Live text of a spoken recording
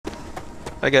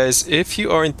Hi guys, if you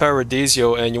are in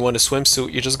Paradiso and you want a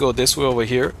swimsuit, you just go this way over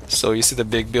here. So you see the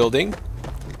big building.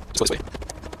 Just go this way.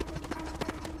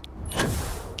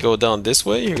 Go down this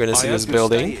way, you're gonna see this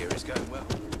building.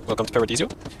 Welcome to Paradiso.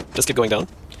 Just keep going down.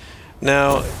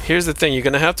 Now, here's the thing, you're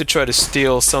gonna have to try to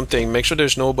steal something. Make sure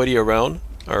there's nobody around,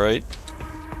 alright?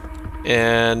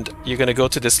 And you're gonna go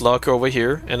to this locker over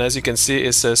here, and as you can see,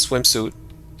 it says swimsuit.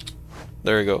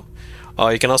 There you go.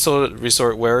 You can also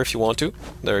resort wear if you want to.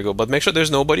 There you go. But make sure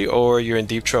there's nobody or you're in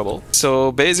deep trouble.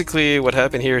 So basically what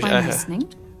happened here, I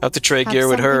have to trade gear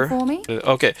with her.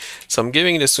 Okay, so I'm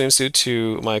giving the swimsuit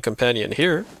to my companion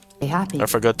here. I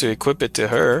forgot to equip it to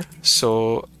her.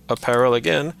 So apparel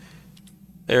again.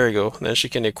 There you go. Then she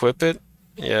can equip it.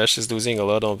 Yeah, she's losing a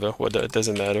lot of what it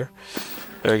doesn't matter.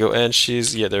 There you go. And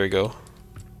she's, yeah, there you go.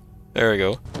 There we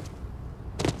go.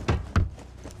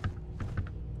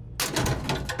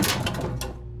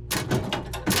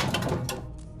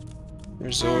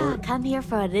 Resort. Come here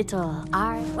for a little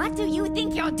art. What do you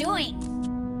think you're doing?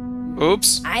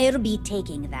 Oops. I'll be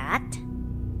taking that.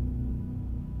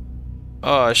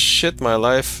 Oh shit, my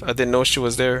life. I didn't know she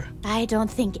was there. I don't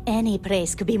think any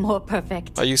place could be more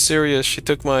perfect. Are you serious? She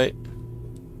took my...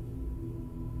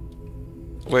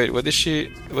 Wait, what did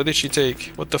she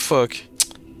take? What the fuck?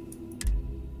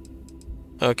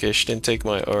 Okay, she didn't take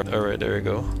my art. Alright, there you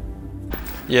go.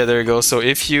 Yeah, there you go. So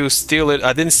if you steal it,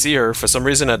 I didn't see her. For some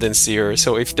reason, I didn't see her.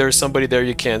 So if there's somebody there,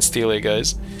 you can't steal it,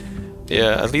 guys.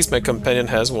 Yeah, at least my companion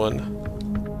has one.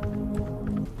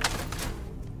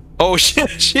 Oh, she has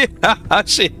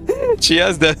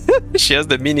the she has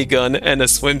the minigun and a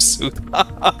swimsuit.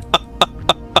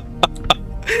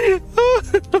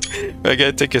 I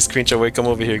gotta take a screenshot. Wait, come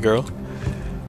over here, girl.